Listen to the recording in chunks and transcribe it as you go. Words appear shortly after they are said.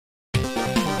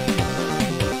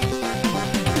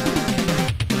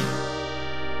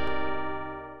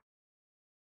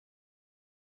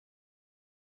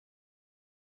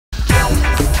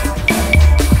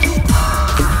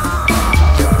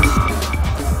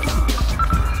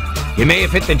You may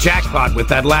have hit the jackpot with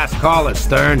that last caller,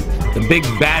 Stern. The big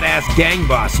badass gang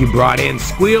boss you brought in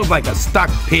squealed like a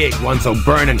stuck pig once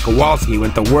O'Byrne and Kowalski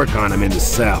went to work on him in the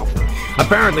cell.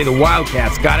 Apparently the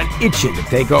Wildcats got an itching to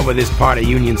take over this part of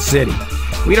Union City.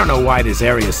 We don't know why this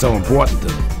area is so important to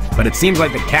them, but it seems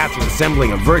like the Cats are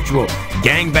assembling a virtual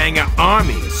gangbanger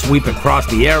army to sweep across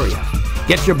the area.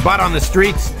 Get your butt on the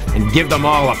streets and give them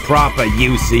all a proper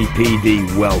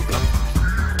UCPD welcome.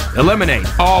 Eliminate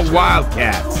all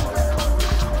Wildcats.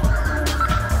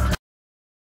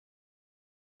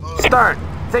 Stern,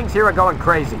 things here are going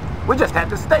crazy. We just had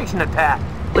the station attacked.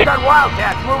 We got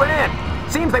Wildcats moving in.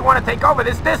 Seems they want to take over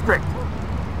this district.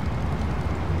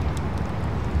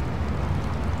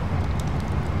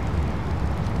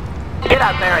 Get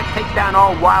out there and take down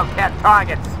all Wildcat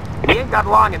targets. We ain't got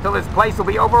long until this place will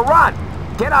be overrun.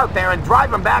 Get out there and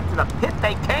drive them back to the pit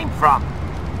they came from.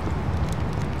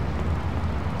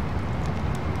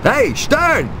 Hey,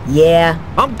 Stern! Yeah?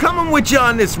 I'm coming with you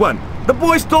on this one. The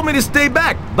boys told me to stay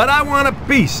back, but I want a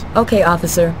piece. Okay,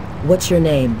 officer. What's your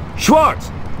name? Schwartz!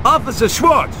 Officer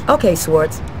Schwartz! Okay,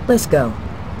 Schwartz. Let's go.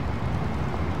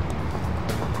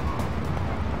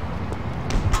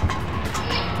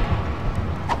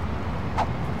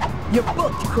 You're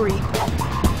booked, creep.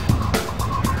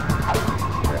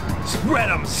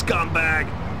 Spread 'em, scumbag!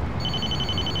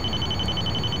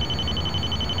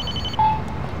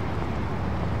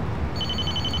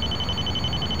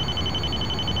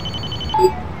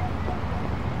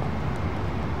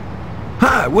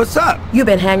 Hi, what's up? You've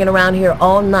been hanging around here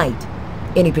all night.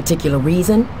 Any particular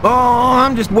reason? Oh,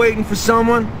 I'm just waiting for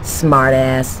someone. Smart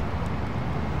ass.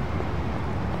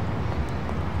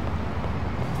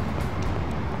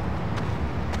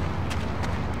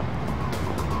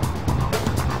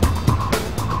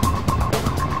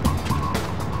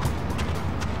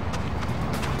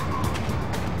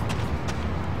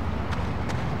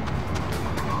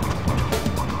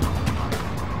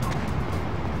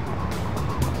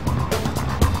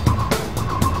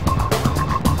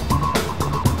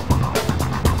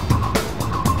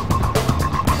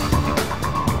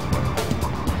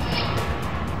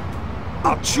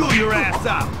 I'll chew your ass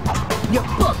up! You're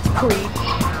booked, creep.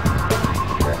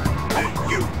 Hey,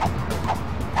 you!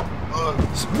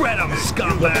 Spread 'em, You're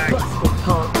scumbag! busted,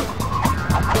 punk.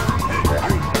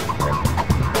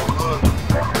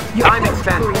 Time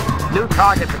extended. New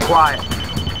targets acquired.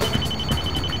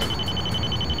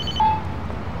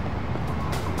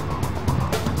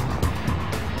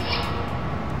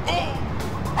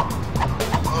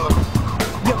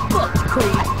 You're booked,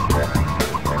 creep.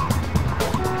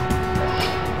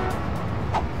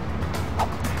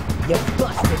 You're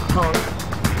busted, punk.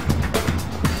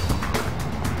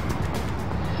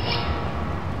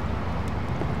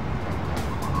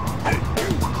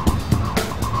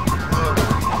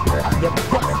 You're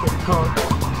busted, punk.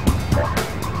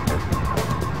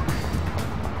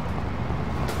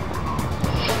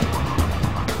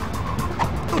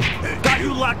 Got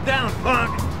you locked down,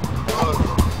 punk!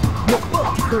 You're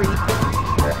booked, creep.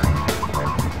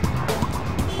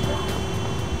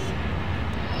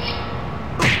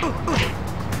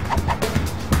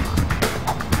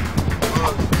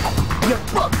 You're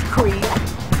booked, creep.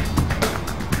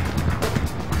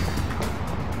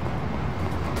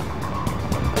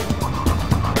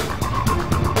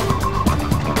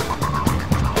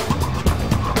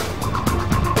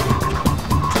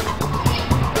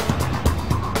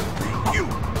 You!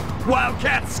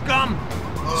 Wildcat scum!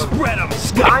 Spread 'em,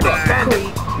 Time scumbag!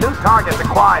 extended. New targets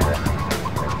acquired.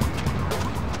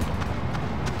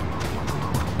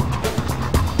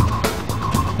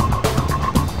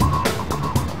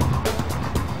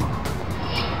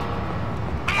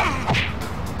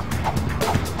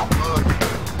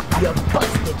 You're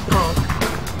busted, punk.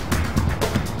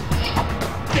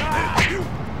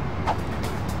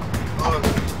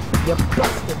 You're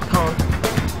busted, punk.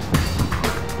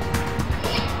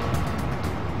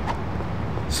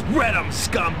 Spread 'em,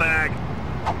 scumbag!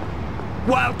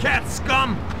 Wildcat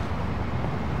scum!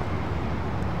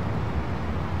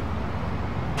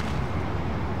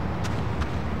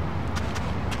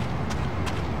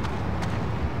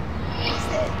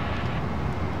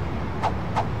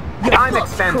 You're Time booked,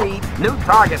 extended. creep. New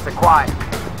targets acquired.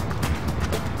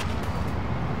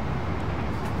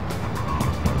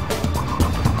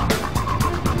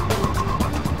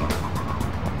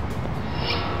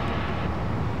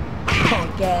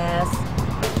 Punk ass.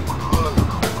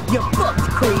 You're booked,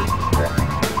 creep.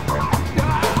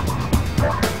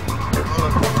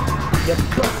 You're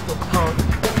busted, punk.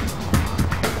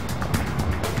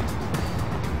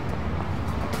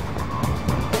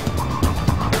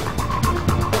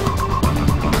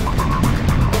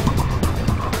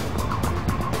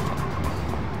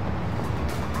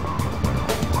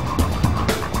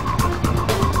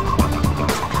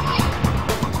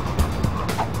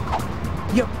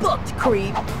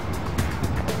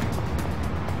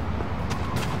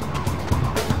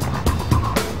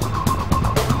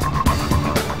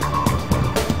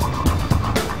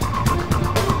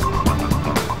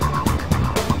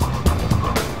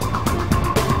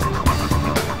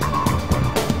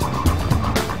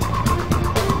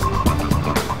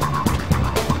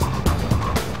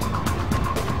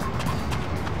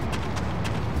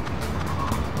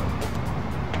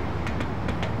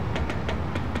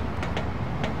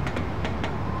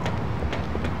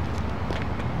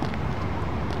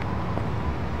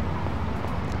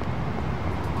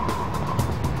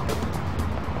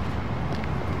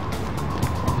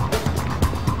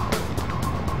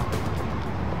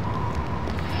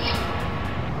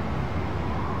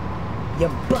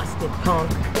 busted,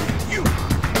 punk.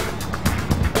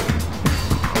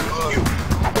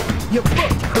 You're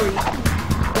booked, creep.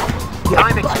 You're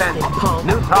Time busted, extended. punk.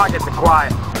 New targets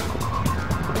acquired.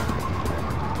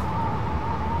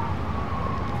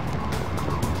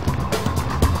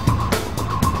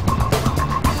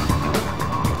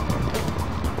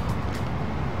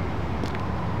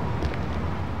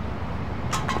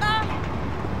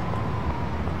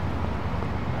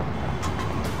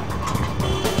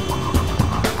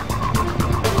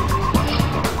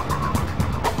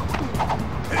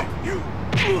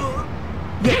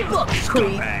 You're booked,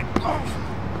 creep.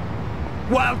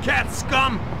 Wildcat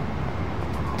scum!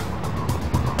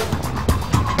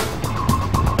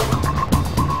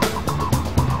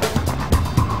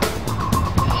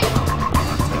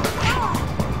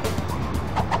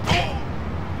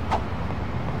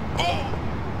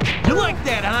 You like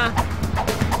that, huh?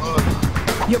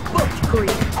 You're booked,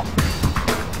 creep.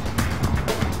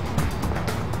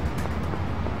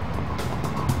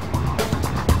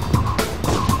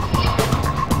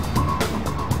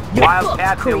 You're booked,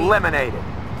 Wildcats creep. eliminated.